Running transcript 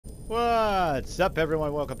What's up,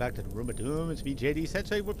 everyone? Welcome back to the Room of Doom. It's me, JD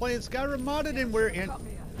Sensei. We're playing Skyrim modded, and we're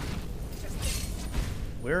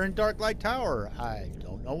in Dark Light Tower. I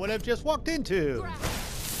don't know what I've just walked into.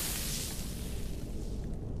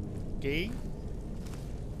 Okay.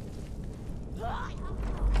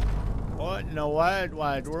 What in the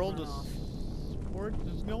wide world of sports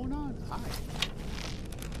is going on? Hi.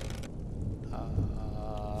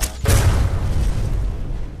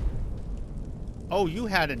 Oh, you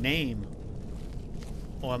had a name.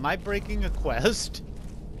 Oh, am I breaking a quest?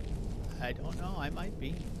 I don't know. I might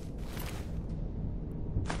be.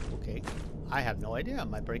 Okay. I have no idea.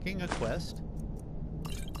 Am I breaking a quest?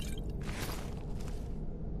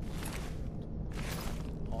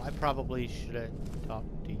 Oh, I probably should have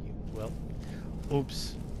talked to you. Well,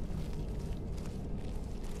 oops.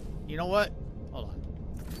 You know what? Hold on.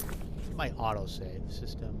 My autosave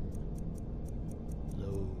system.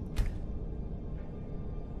 Load.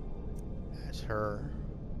 That's her.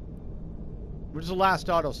 Where's the last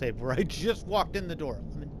autosave where I just walked in the door?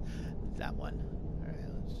 I mean, that one. Alright,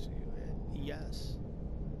 let's see. Yes.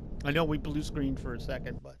 I know we blue screened for a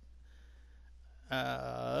second, but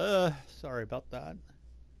sorry about that.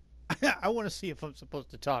 I want to see if I'm supposed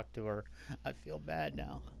to talk to her. I feel bad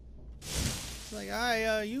now. It's like,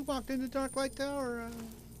 hi, you walked into Dark Light Tower.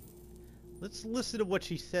 Let's listen to what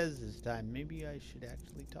she says this time. Maybe I should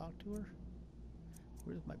actually talk to her.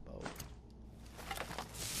 Where's my bow?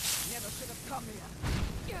 Never should have come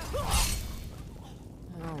here.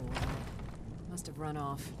 Oh, must have run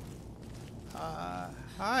off.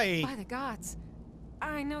 Hi. By the gods.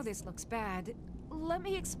 I know this looks bad. Let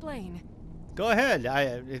me explain. Go ahead.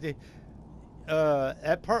 That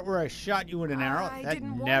part where I shot you with an arrow, that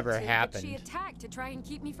never happened. But she attacked to try and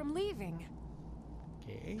keep me from leaving.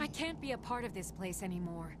 Okay. I can't be a part of this place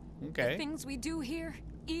anymore. Okay. The things we do here,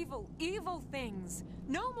 evil, evil things.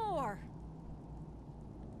 No more.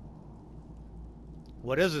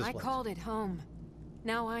 What is this I place? called it home.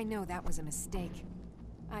 Now I know that was a mistake.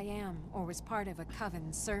 I am, or was part of a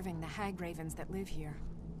coven serving the hag ravens that live here.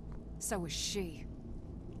 So was she.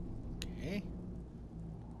 Okay.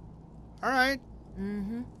 Alright.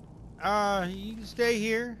 Mm-hmm. You can stay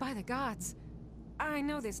here. By the gods. I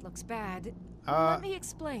know this looks bad. Let me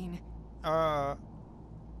explain. I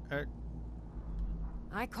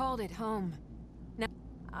called it home. Now,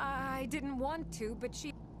 I didn't want to, but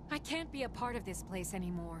she... I can't be a part of this place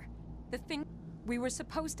anymore. The thing... We were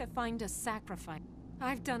supposed to find a sacrifice.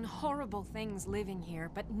 I've done horrible things living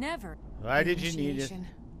here, but never... Why did you need it?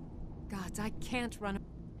 Gods, I can't run...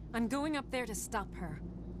 I'm going up there to stop her.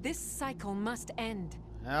 This cycle must end.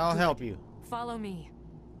 I'll help you. Follow me.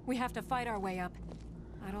 We have to fight our way up.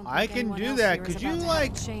 I can do that. Could you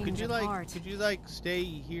like stay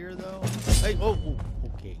here though? Hey, oh,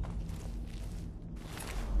 okay.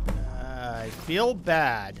 I feel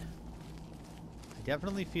bad. I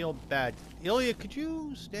definitely feel bad. Ilya, could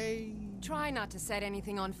you stay? Try not to set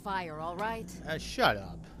anything on fire, all right? Shut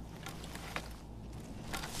up.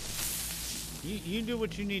 You do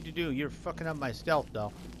what you need to do. You're fucking up my stealth,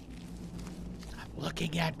 though. Stop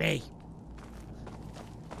looking at me.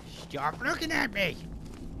 Stop looking at me.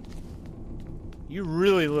 You're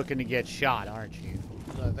really looking to get shot, aren't you?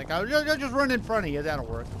 I think I'll just run in front of you. That'll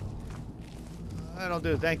work. That'll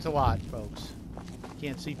do. Thanks a lot, folks.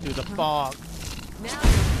 Can't see through the fog. Now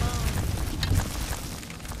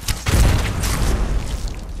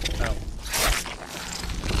Oh.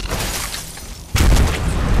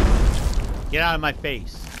 Get out of my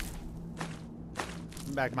face.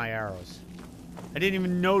 Come back my arrows. I didn't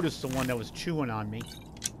even notice the one that was chewing on me.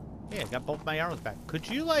 Yeah, I got both my arrows back. Could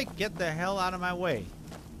you, like, get the hell out of my way?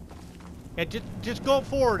 Yeah, just go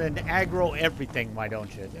forward and aggro everything, why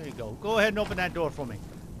don't you? There you go. Go ahead and open that door for me.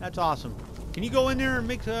 That's awesome. Can you go in there and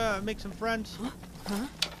make some friends? Huh?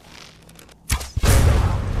 It's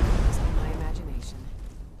my imagination.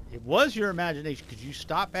 It was your imagination. Could you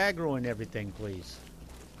stop aggroing everything, please?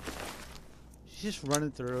 She's just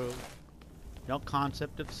running through. No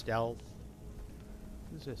concept of stealth.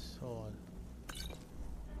 What's this? Hold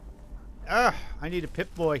on. I need a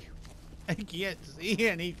Pip-Boy. I can't see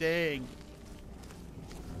anything.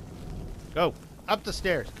 Go. Up the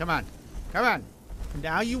stairs. Come on. Come on.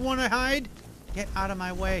 Now you want to hide? Get out of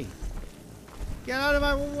my way. Get out of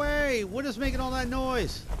my way. What is making all that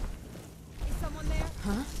noise? Is someone there?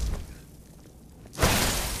 Huh?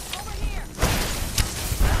 Over here.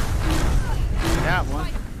 That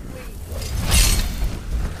one.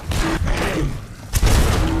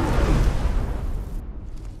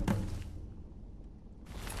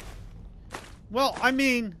 Well, I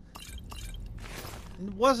mean,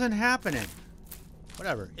 it wasn't happening.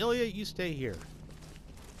 Whatever. Ilya, you stay here.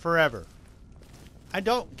 forever. I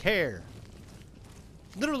don't care.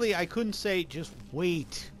 Literally, I couldn't say, just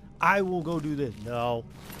wait. I will go do this. No.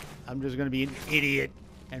 I'm just going to be an idiot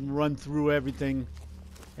and run through everything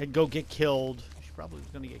and go get killed. She probably was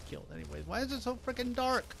going to get killed anyways. Why is it so freaking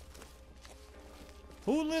dark?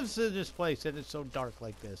 Who lives in this place and it's so dark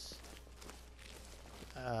like this?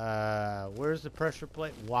 Where's the pressure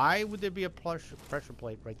plate? Why would there be a pressure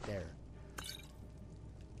plate right there?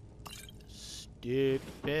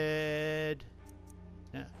 Stupid.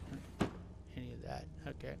 No, any of that.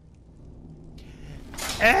 Okay.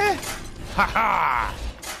 Eh? Ha ha!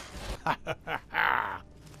 Ha ha ha!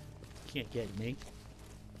 Can't get me.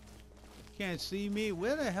 Can't see me.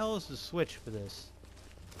 Where the hell is the switch for this?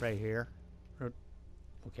 Right here.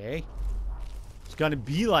 Okay. It's gonna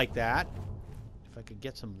be like that. If I could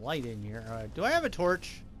get some light in here. Alright, do I have a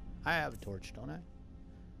torch? I have a torch, don't I?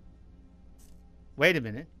 Wait a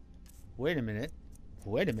minute. Wait a minute.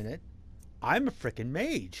 Wait a minute. I'm a frickin'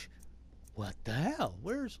 mage. What the hell?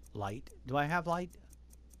 Where's light? Do I have light?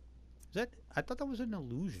 Is that? I thought that was an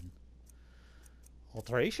illusion.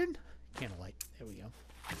 Alteration? Candlelight. There we go.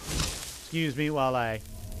 Excuse me while I...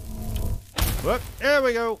 Whoop. There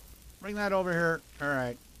we go. Bring that over here.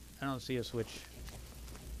 Alright. I don't see a switch.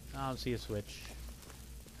 I don't see a switch.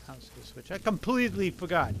 I don't see a switch. I completely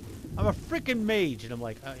forgot. I'm a freaking mage. And I'm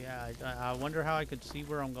like, oh yeah, I wonder how I could see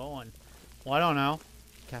where I'm going. Well, I don't know.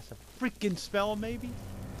 Cast a freaking spell, maybe?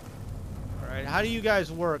 Alright, how do you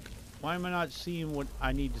guys work? Why am I not seeing what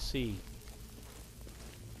I need to see?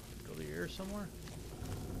 Over here somewhere?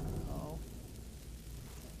 Oh.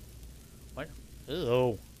 What?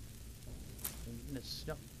 Ew.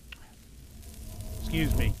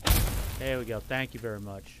 Excuse me. There we go. Thank you very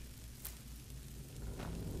much.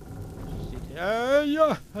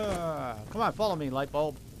 Yeah. Come on, follow me, light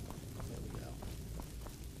bulb. There we go.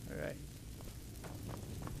 Alright.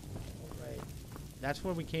 Alright. That's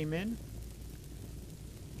where we came in?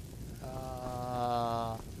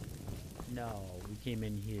 No. We came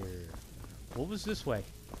in here. What was this way?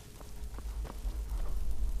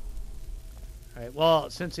 Alright, well,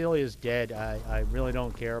 since Ilya's dead, I really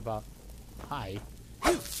don't care about... Hi.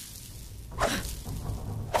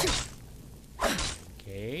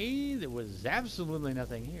 Okay, there was absolutely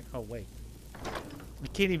nothing here. Oh, wait. I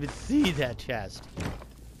can't even see that chest.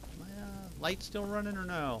 My light still running or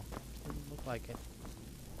no? Doesn't look like it.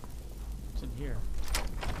 What's in here?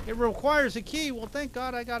 It requires a key. Well, thank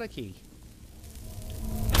God I got a key.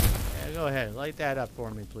 Yeah, go ahead. Light that up for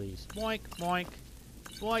me, please. Boink, boink.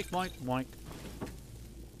 Boink, boink, boink.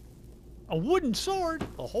 A wooden sword?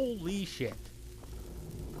 Oh, holy shit.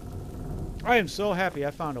 I am so happy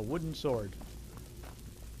I found a wooden sword.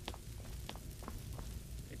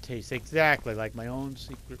 It tastes exactly like my own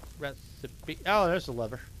secret recipe. Oh, there's the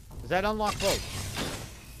lever. Does that unlock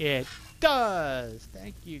both? It does.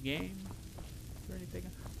 Thank you, game. Is there anything?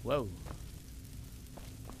 Whoa.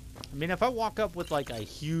 I mean, if I walk up with like a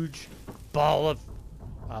huge ball of...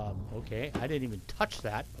 okay, I didn't even touch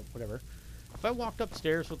that, but whatever. If I walked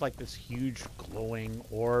upstairs with like this huge glowing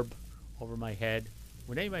orb over my head,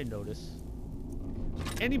 would anybody notice?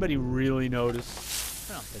 Anybody really notice?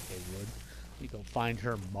 I don't think they would. You go find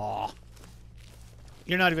her maw.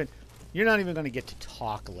 You're not even gonna get to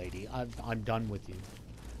talk, lady. I'm done with you.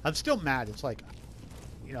 I'm still mad. It's like,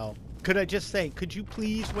 you know, could I just say, could you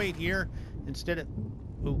please wait here instead of...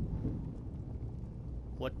 Ooh.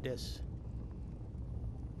 What this?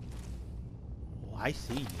 Oh, I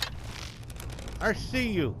see you. I see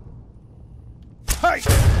you. Hey!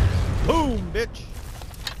 Boom, bitch!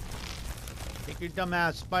 Take your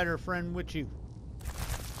dumbass spider friend with you.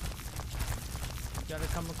 You gotta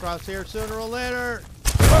come across here sooner or later.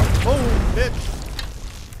 Boom, bitch!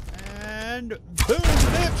 And boom,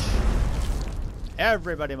 bitch!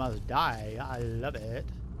 Everybody must die. I love it.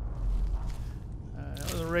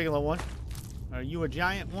 That was a regular one. Are you a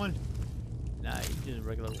giant one? Nah, you're just a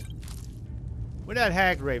regular one. Where that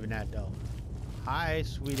hag raven at, though? Hi,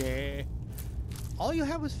 sweetie. All you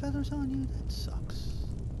have was feathers on you? That sucks.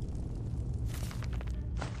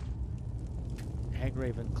 Hag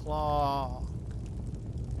raven claw.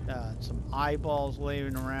 Some eyeballs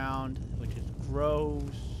laying around, which is gross.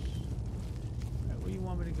 Right, where do you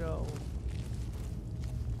want me to go?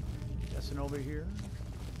 Guessing over here.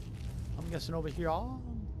 I'm guessing over here. Oh.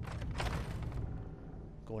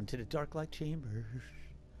 Going to the dark light chambers.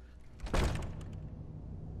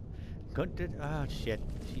 Going to... Oh, shit.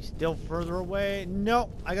 She's still further away. No,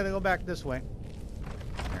 I gotta go back this way.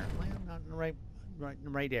 Apparently, I'm not in the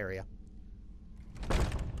right area.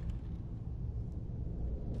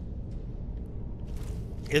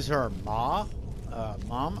 Is her mom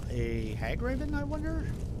a hag raven, I wonder?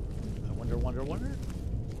 Wonder.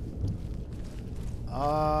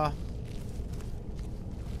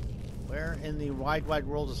 Where in the wide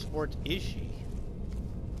world of sports is she?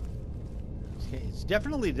 Okay, it's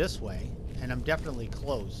definitely this way, and I'm definitely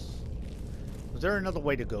close. Was there another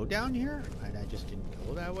way to go down here? And I just didn't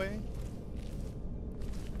go that way?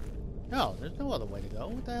 No, there's no other way to go.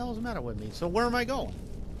 What the hell is the matter with me? So where am I going?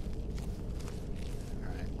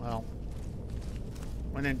 Alright, well.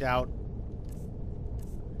 When in doubt,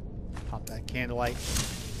 pop that candlelight.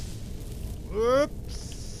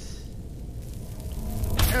 Whoops.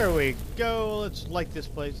 There we go. Let's light this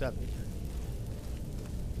place up.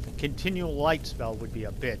 A continual light spell would be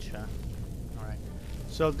a bitch, huh? Alright.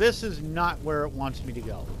 So this is not where it wants me to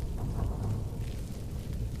go.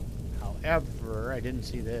 However, I didn't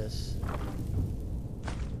see this.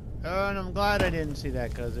 And I'm glad I didn't see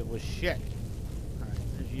that because it was shit. Alright,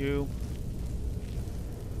 there's you.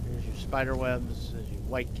 There's your spider webs. There's your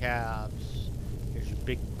white calves. Here's your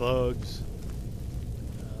big bugs.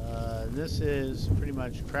 This is pretty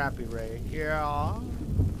much crappy right here.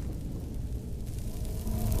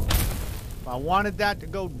 If I wanted that to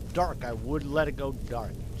go dark, I would let it go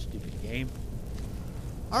dark. Stupid game.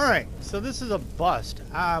 Alright, so this is a bust.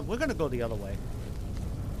 We're gonna go the other way.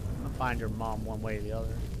 I'm gonna find her mom one way or the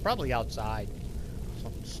other. Probably outside.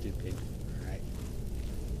 Something stupid. Alright.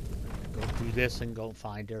 Go through this and go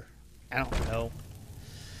find her. I don't know.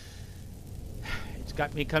 It's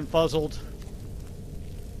got me confuzzled.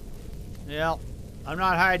 Yeah, I'm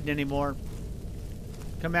not hiding anymore.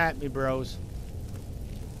 Come at me, bros.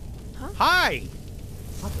 Huh? Hi!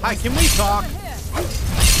 Hi, can we talk?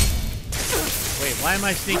 Wait, why am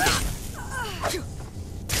I sneaking?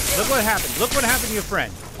 Look what happened. Look what happened to your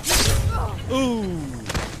friend. Ooh.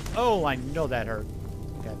 Oh, I know that hurt.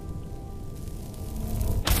 Okay.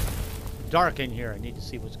 Dark in here. I need to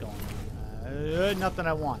see what's going on. Nothing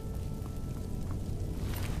I want.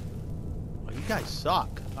 Oh, you guys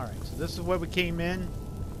suck. Alright, so this is where we came in.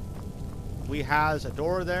 We has a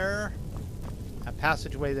door there. A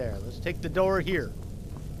passageway there. Let's take the door here.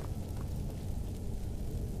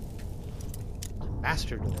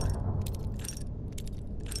 Master door.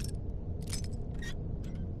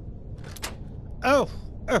 Oh,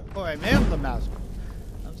 I am the master.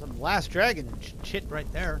 That's some last dragon shit right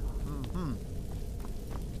there. Mm-hmm.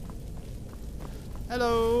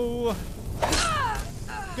 Hello.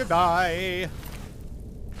 Goodbye.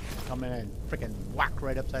 Come in and freaking whack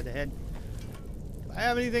right upside the head. Do I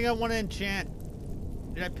have anything I want to enchant?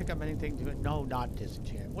 Did I pick up anything to it? No, not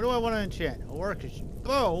disenchant. What do I want to enchant? A orcish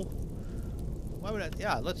bow. Why would I?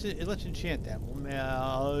 Yeah, let's enchant that.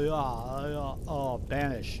 Oh,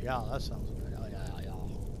 banish. Yeah, that sounds good. Oh, yeah.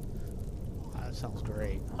 That sounds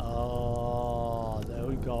great. Oh, there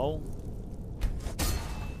we go.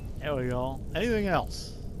 There we go. Anything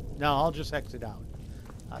else? No, I'll just exit out.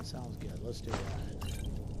 That sounds good. Let's do that.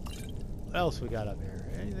 What else we got up here?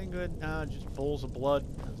 Anything good? No, just bowls of blood.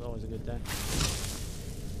 That's always a good thing.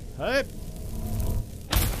 Hey!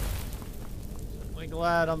 Certainly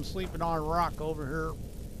glad I'm sleeping on a rock over here.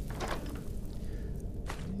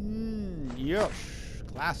 Yes.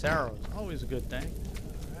 Glass arrows. Always a good thing.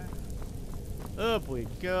 Alright. Up we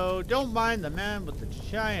go. Don't mind the man with the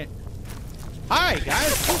giant... Hi,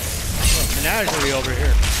 guys! Oh, menagerie over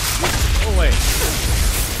here. Oh, wait.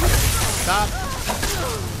 Stop.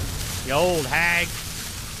 You old hag.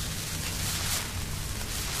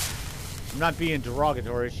 I'm not being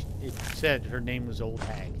derogatory. It said her name was Old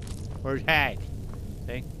Hag. Or Hag.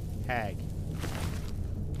 See? Hag.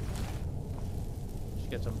 She's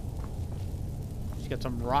got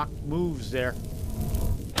some rock moves there.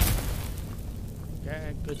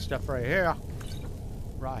 Okay, good stuff right here.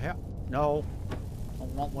 Right here. No.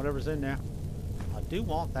 Don't want whatever's in there. I do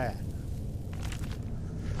want that.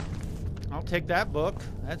 I'll take that book.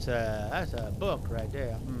 That's a book right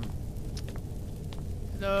there.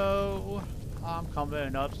 Hello. I'm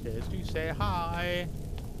coming upstairs to say hi.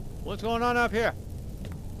 What's going on up here?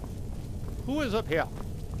 Who is up here?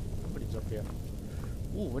 Nobody's up here.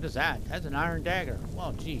 Ooh, what is that? That's an iron dagger.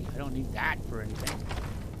 Well, gee, I don't need that for anything.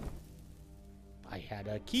 I had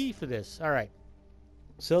a key for this. All right.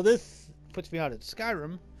 So this puts me out at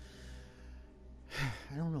Skyrim.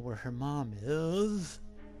 I don't know where her mom is.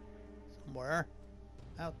 Somewhere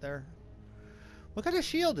out there. What kind of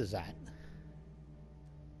shield is that?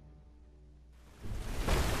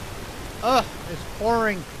 Ugh, it's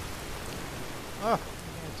pouring. Ugh, I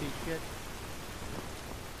can't see shit.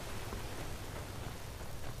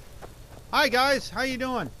 Hi guys, how you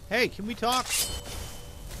doing? Hey, can we talk?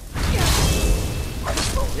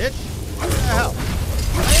 Bitch, what the hell?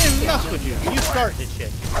 I didn't mess with you. You start this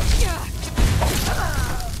shit.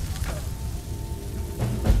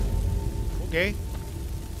 Okay.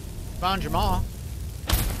 Found your ma.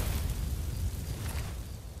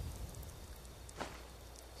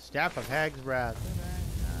 Staff of Hag's Wrath.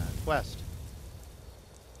 Quest.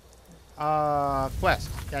 Quest.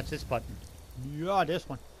 That's this button. Yeah, this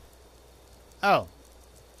one. Oh.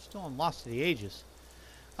 Still on Lost to the Ages.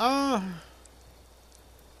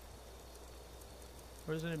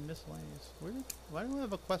 Where's it in miscellaneous? Why do I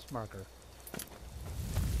have a quest marker?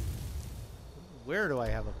 Where do I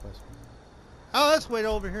have a quest marker? Oh, let's wait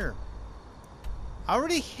over here. I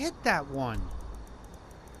already hit that one.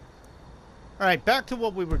 Alright, back to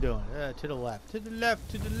what we were doing. To the left. To the left.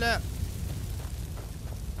 To the left.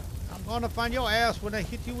 I'm gonna find your ass when I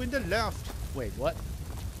hit you in the left. Wait, what?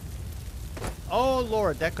 Oh,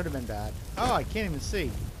 Lord, that could have been bad. Oh, I can't even see.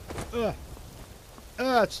 Ugh.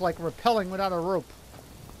 Ugh, it's like rappelling without a rope.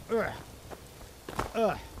 Ugh.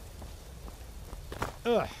 Ugh.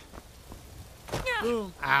 Ugh.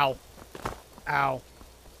 Boom. Ow. Ow.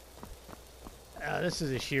 This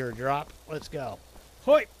is a sheer drop. Let's go.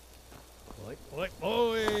 Hoi! Hoi, hoi,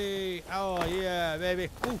 hoi! Oh, yeah, baby.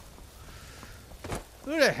 Ooh.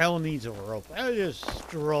 Who the hell needs a rope? I'll just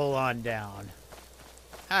stroll on down.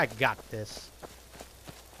 I got this.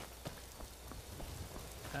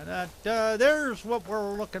 There's what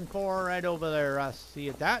we're looking for right over there. I see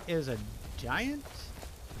it. That is a giant?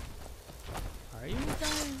 Are you a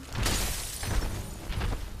giant?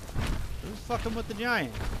 Who's fucking with the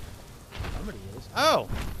giant? Somebody is. Oh!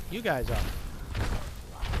 You guys are.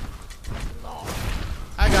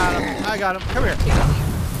 I got him. I got him. Come here.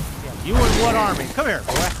 Yeah, you and what army? Come here,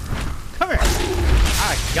 boy. Come here.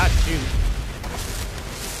 I got you.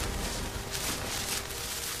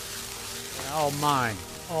 All mine.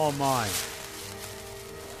 All mine.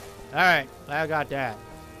 Alright, I got that.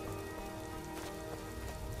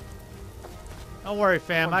 Don't worry,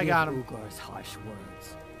 fam, I got him. Ugar's harsh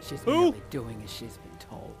words. She's Who? merely doing as she's been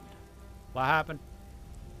told. What happened?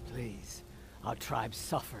 Please, our tribe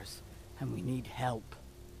suffers, and we need help.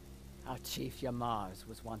 Our chief Yamars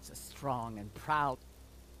was once a strong and proud.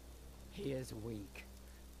 He is weak.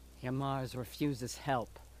 Yamars refuses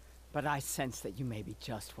help, but I sense that you may be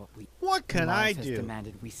just what we... What can I Yamars has do?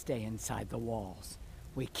 demanded we stay inside the walls.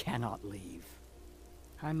 We cannot leave.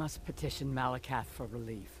 I must petition Malakath for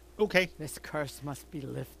relief. Okay. This curse must be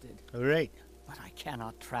lifted. Alright. But I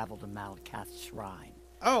cannot travel to Malakath's shrine.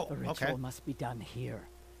 Oh, The ritual okay. must be done here,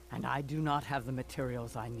 and I do not have the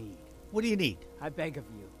materials I need. What do you need? I beg of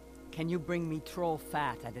you, can you bring me troll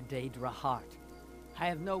fat at a Daedra heart? I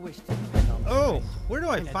have no wish to depend on Oh, stranger. where do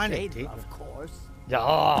I In a find it, Daedra, Tate? of course.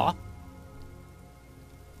 Duh.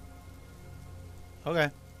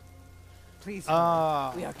 Okay. Please, we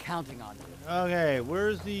Uh, are counting on you. Okay,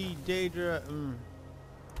 where's the Daedra?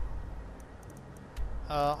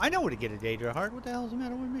 I know where to get a Daedra heart. What the hell's the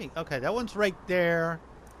matter with me? Okay, that one's right there.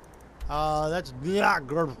 That's...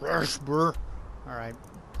 Alright.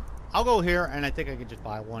 I'll go here, and I think I can just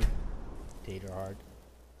buy one Daedra heart.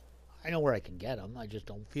 I know where I can get them. I just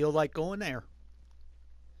don't feel like going there.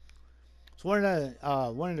 It's one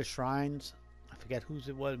of the shrines. I forget whose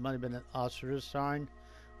it was. It might have been an Azura's shrine.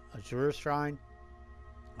 Azura's shrine.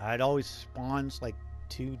 It always spawns like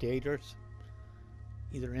 2 Daedras,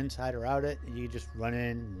 either inside or out it, and you just run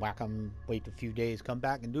in, whack them, wait a few days, come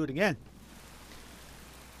back, and do it again.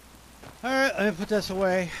 All right, let me put this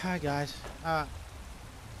away. Hi guys.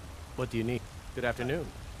 What do you need? Good afternoon.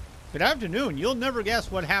 Good afternoon. You'll never guess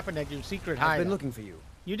what happened at your secret hideout. I've been looking for you.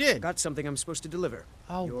 You did. Got something I'm supposed to deliver.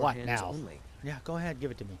 Oh, Your what hands now? Only. Yeah, go ahead, give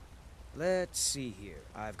it to me. Let's see here.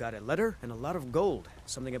 I've got a letter and a lot of gold.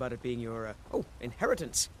 Something about it being your,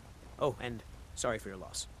 inheritance. Oh, and sorry for your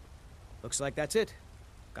loss. Looks like that's it.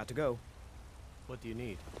 Got to go. What do you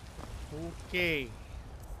need? Okay.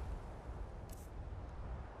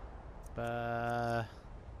 Letter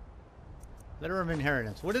of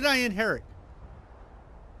inheritance. What did I inherit?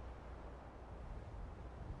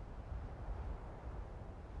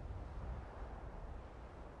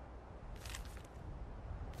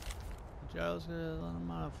 Giles,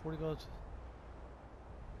 amount of 40 gold.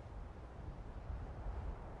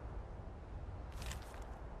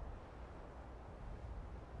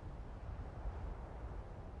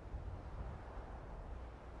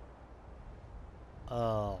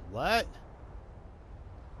 What?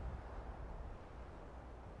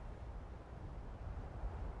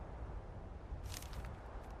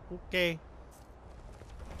 Okay.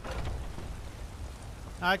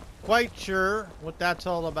 Not quite sure what that's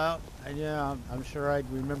all about. Yeah, I'm sure I'd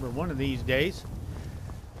remember one of these days.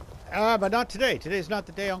 But not today. Today's not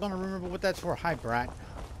the day I'm going to remember what that's for. Hi, Brat.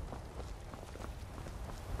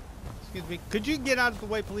 Excuse me. Could you get out of the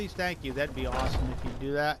way, please? Thank you. That'd be awesome if you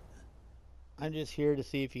do that. I'm just here to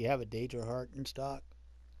see if you have a Daedra heart in stock.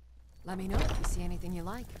 Let me know if you see anything you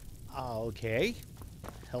like. Okay.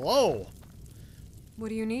 Hello. What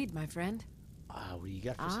do you need, my friend? What do you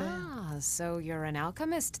got for sale? Ah, so you're an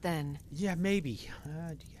alchemist then? Yeah, maybe.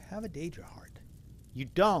 Do you have a Daedra heart? You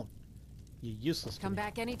don't. You're useless to Come me.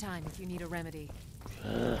 back anytime if you need a remedy.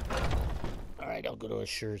 Alright, I'll go to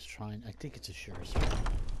Ashur's shrine. I think it's Ashur's shrine.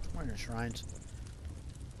 Where are the shrines?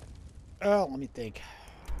 Oh, let me think.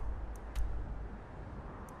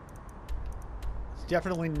 It's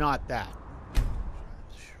definitely not that.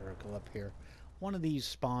 Sure, go up here. One of these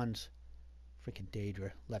spawns freaking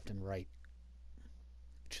Daedra left and right.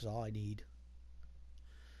 Which is all I need.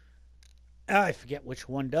 I forget which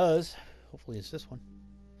one does. Hopefully it's this one.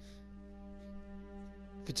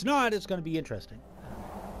 If it's not, it's going to be interesting.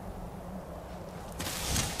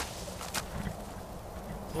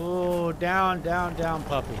 Oh, down, down, down,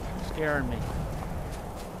 puppy. Scaring me.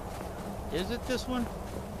 Is it this one?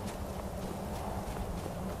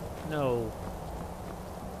 No.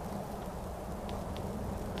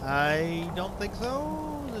 I don't think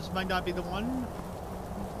so. This might not be the one.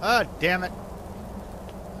 Ah, damn it.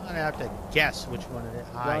 I'm going to have to guess which one it is.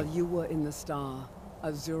 While you were in the star,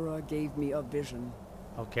 Azura gave me a vision.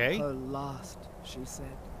 Okay. Her last, she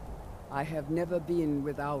said. I have never been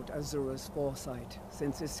without Azura's foresight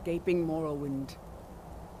since escaping Morrowind.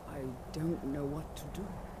 I don't know what to do.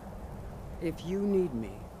 If you need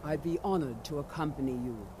me, I'd be honored to accompany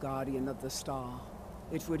you, Guardian of the Star.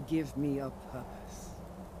 It would give me a purpose.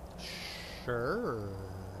 Sure.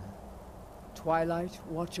 Twilight,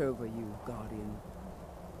 watch over you, Guardian.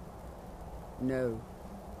 No.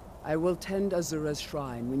 I will tend Azura's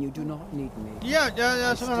shrine when you do not need me. Yeah,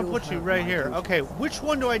 that's what I'm going to put you right here. duty. Okay, which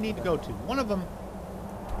one do I need to go to? One of them.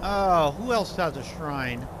 Oh, who else has a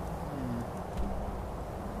shrine?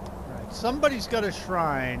 Right, somebody's got a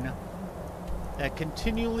shrine that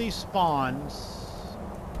continually spawns.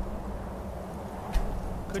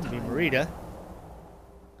 Couldn't be Marita.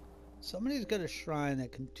 Somebody's got a shrine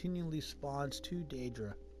that continually spawns two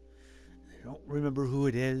Daedra. I don't remember who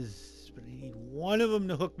it is, but I need one of them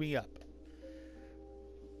to hook me up.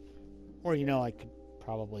 Or, you know, I could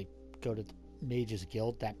probably go to the Mage's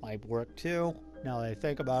Guild. That might work too, now that I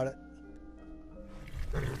think about it.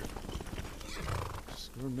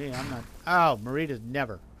 Screw me, I'm not... Oh, Marita's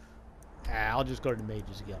never. I'll just go to the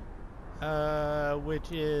Mage's Guild.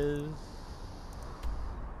 Which is...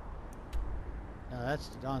 No, that's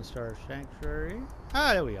the Dawnstar Sanctuary.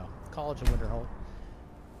 Ah, there we go. College of Winterhold.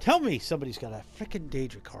 Tell me somebody's got a frickin'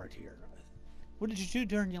 Daedra card here. What did you do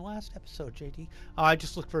during your last episode, JD? Oh, I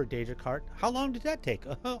just looked for a Daedra card. How long did that take?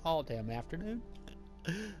 All damn afternoon.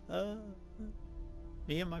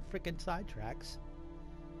 Me and my frickin' sidetracks.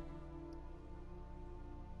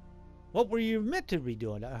 What were you meant to be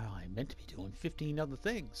doing? Oh, I meant to be doing 15 other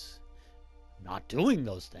things. Not doing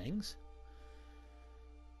those things.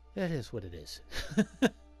 That is what it is.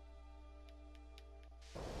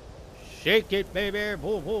 Shake it, baby.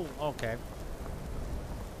 Woo, woo. Okay.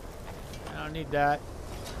 I don't need that.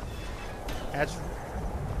 That's...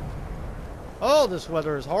 Oh, this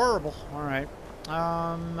weather is horrible. All right.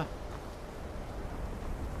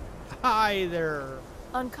 Hi there.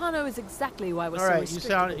 Ancano is exactly why we're All so right, restricted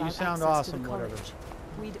you about sound access to awesome, the whatever. college.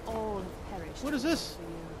 We'd all have perished. What is this? for you.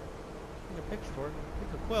 Take a picture for it.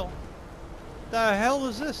 Take a quill. The hell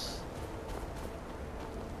is this?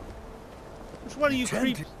 Which one of you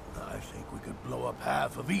creeps? I think we could blow up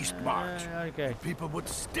half of Eastmarch. Okay. People would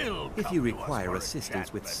still If come you to us require for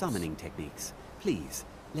assistance with enchantments. summoning techniques, please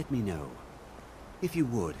let me know. If you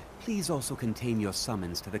would, please also contain your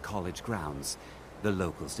summons to the college grounds. The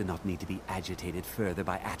locals do not need to be agitated further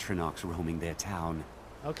by Atronachs roaming their town.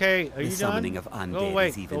 Okay, are The you done? summoning of Go undead away,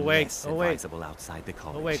 is even go away, less go away. advisable outside the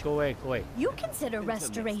college. Go away, go away, go away. You consider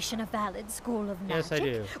restoration a valid school of magic? Yes, I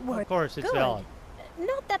do. Work Of course, it's good. valid.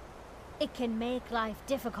 Not that it can make life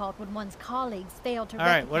difficult when one's colleagues fail to All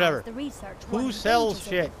right, recognize whatever. the research. Who one sells engages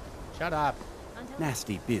in. shit? Shut up. Until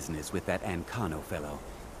Nasty business with that Ancano fellow.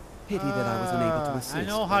 Pity that I was unable to assist. I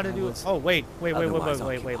know how but to I do it. was Oh, wait. otherwise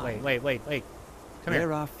Wait. occupied. Come There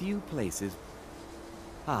here. are few places.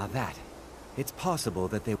 Ah, that. It's possible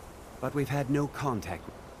that they... But we've had no contact.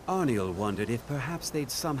 Arniel wondered if perhaps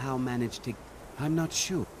they'd somehow managed to... I'm not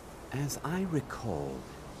sure. As I recall,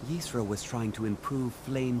 Ysra was trying to improve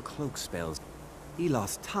flame cloak spells.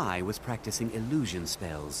 Elos Tai was practicing illusion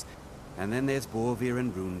spells. And then there's Borvir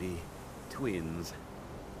and Rundi. Twins.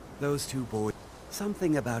 Those two boys...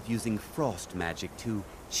 Something about using frost magic to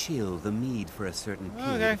chill the mead for a certain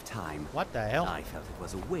period Okay. of time. What the hell? I felt it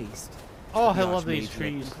was a waste. Oh, The I love these Archmage let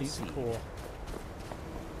trees. them These are proceed. cool.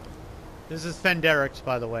 This is Fenderix,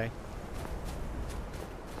 by the way.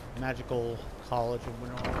 magical college or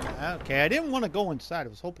whatever. Okay, I didn't want to go inside. I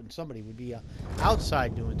was hoping somebody would be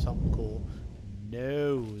outside doing something cool.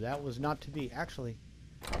 No, that was not to be. Actually,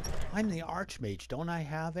 I'm the Archmage. Don't I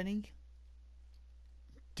have any?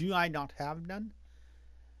 Do I not have none?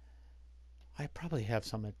 I probably have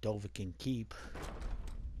some at Dovahkiin Keep.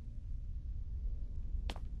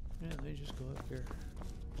 Yeah, they just go up here.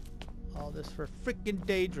 All this for freaking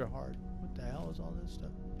Daedra Heart. What the hell is all this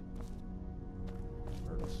stuff?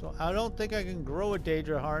 So I don't think I can grow a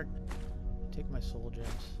Daedra Heart. Take my soul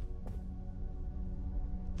gems.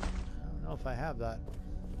 I don't know if I have that.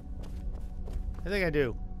 I think I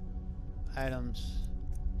do. Items.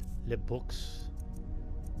 Le books.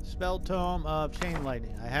 Spell tome of chain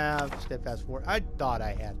lightning. I have steadfast ward. I thought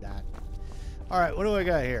I had that. Alright, what do I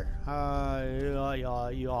got here?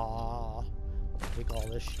 Take all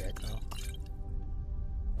this shit. Oh.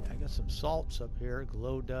 I got some salts up here.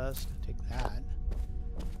 Glow dust. Take that.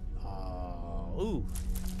 Ooh.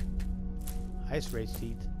 Ice Race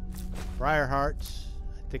teeth. Briar hearts.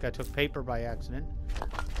 I think I took paper by accident.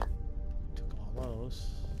 Took all those.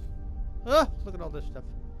 Oh, look at all this stuff.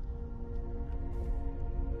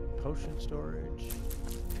 Potion storage.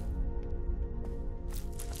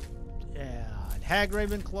 Yeah. And Hag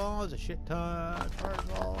Raven claws. A shit ton.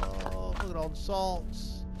 Fireball. Look at all the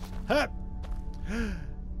salts. Huh.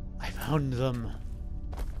 I found them.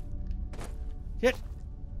 Get.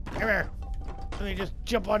 Come here. Let me just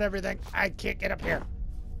jump on everything. I can't get up here.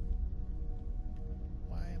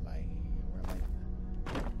 Why am I... Where am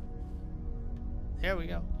I? There we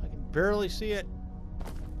go. I can barely see it.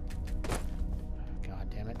 God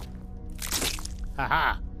damn it.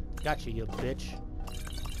 Haha. Gotcha, you bitch.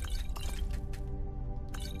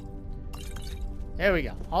 There we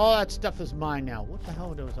go. All that stuff is mine now. What the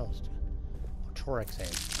hell are those? Oh, Torix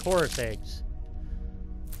eggs. Taurus eggs.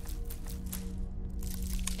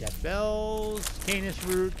 Death bells, canis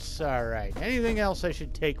roots. Alright. Anything else I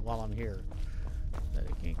should take while I'm here? That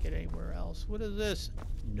I can't get anywhere else. What is this?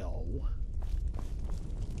 No.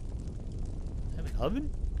 I have an oven?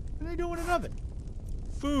 What do I do with an oven?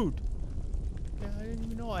 Food. Yeah, I didn't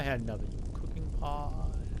even know I had an oven. Cooking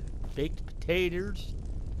pot. Baked potatoes.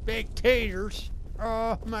 Baked taters.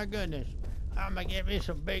 Oh my goodness. I'm gonna get me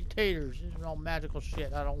some baked taters. This is all magical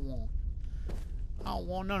shit I don't want. I don't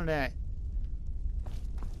want none of that.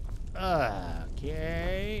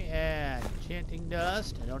 Okay, and enchanting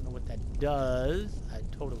dust. I don't know what that does. I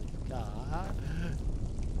totally forgot.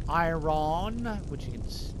 Iron, which you can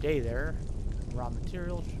stay there. Raw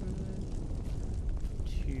materials.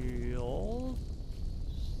 Materials.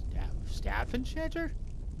 Staff enchanter?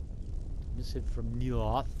 Missive from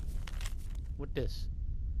Neoth. What this?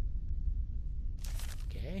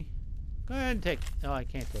 Okay. Go ahead and take. No, I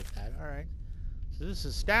can't take that. Alright. So this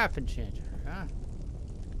is staff enchanter, huh?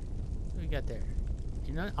 What do we got there?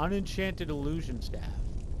 Unenchanted illusion staff.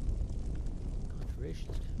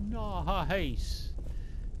 Conjuration staff. Nice.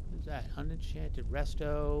 What is that? Unenchanted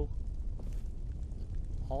resto.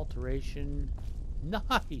 Alteration.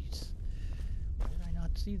 Nice. Why did I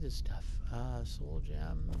not see this stuff? Soul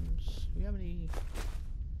gems. Do we have any?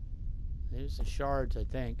 There's the shards, I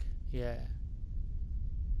think. Yeah.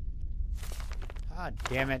 God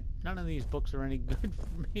damn it. None of these books are any good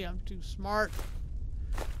for me. I'm too smart.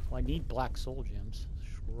 Well, I need black soul gems.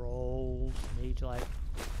 Scrolls, mage light.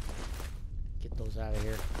 Get those out of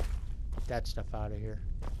here. Get that stuff out of here.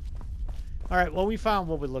 Alright, well, we found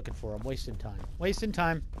what we're looking for. I'm wasting time. Wasting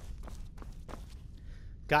time.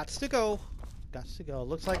 Gots to go. Gots to go.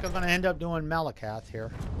 Looks like I'm going to end up doing Malakath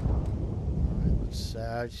here. Alright,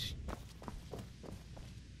 let's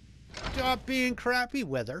stop being crappy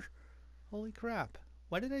weather. Holy crap.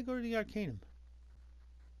 Why did I go to the Arcanum?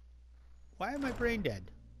 Why am I brain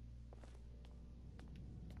dead?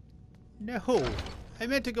 No, I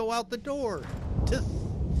meant to go out the door to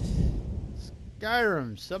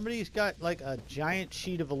Skyrim. Somebody's got like a giant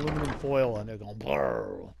sheet of aluminum foil and they're going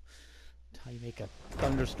blur. That's how you make a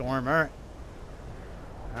thunderstorm. Alright.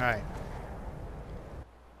 Alright.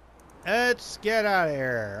 Let's get out of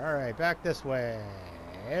here. Alright, back this way.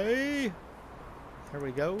 Here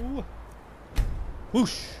we go.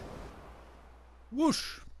 Whoosh.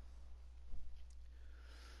 Whoosh.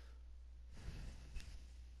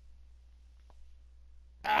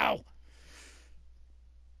 Ow!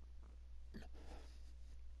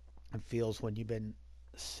 It feels when you've been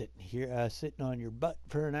sitting here, sitting on your butt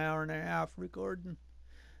for an hour and a half recording,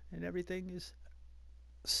 and everything is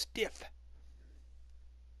stiff.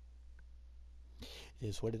 It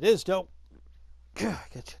is what it is, though. I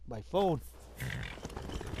gotta check my phone.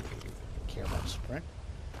 Don't care about Sprint.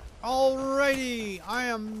 Alrighty, I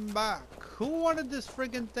am back who wanted this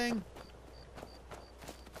friggin' thing?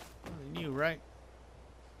 You, right?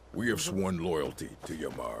 We have sworn loyalty to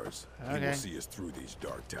Yamars. He Okay. will see us through these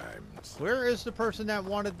dark times. Where is the person that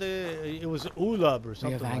wanted the... It was Ulub or We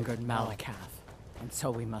something have like angered that. Malakath, and so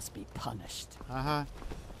we must be punished. Uh-huh.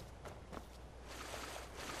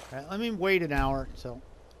 Alright, let me wait an hour, so...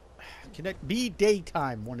 Can it be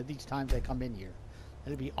daytime one of these times I come in here?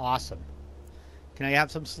 That'd be awesome. Can I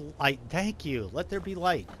have some light? Thank you. Let there be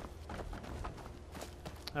light.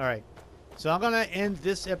 Alright. So I'm going to end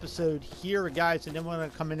this episode here, guys, and then we're going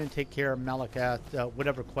to come in and take care of Malakath,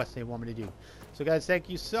 whatever quest they want me to do. So, guys, thank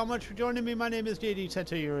you so much for joining me. My name is JD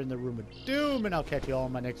Sento. You're in the Room of Doom, and I'll catch you all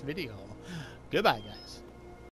in my next video. Goodbye, guys.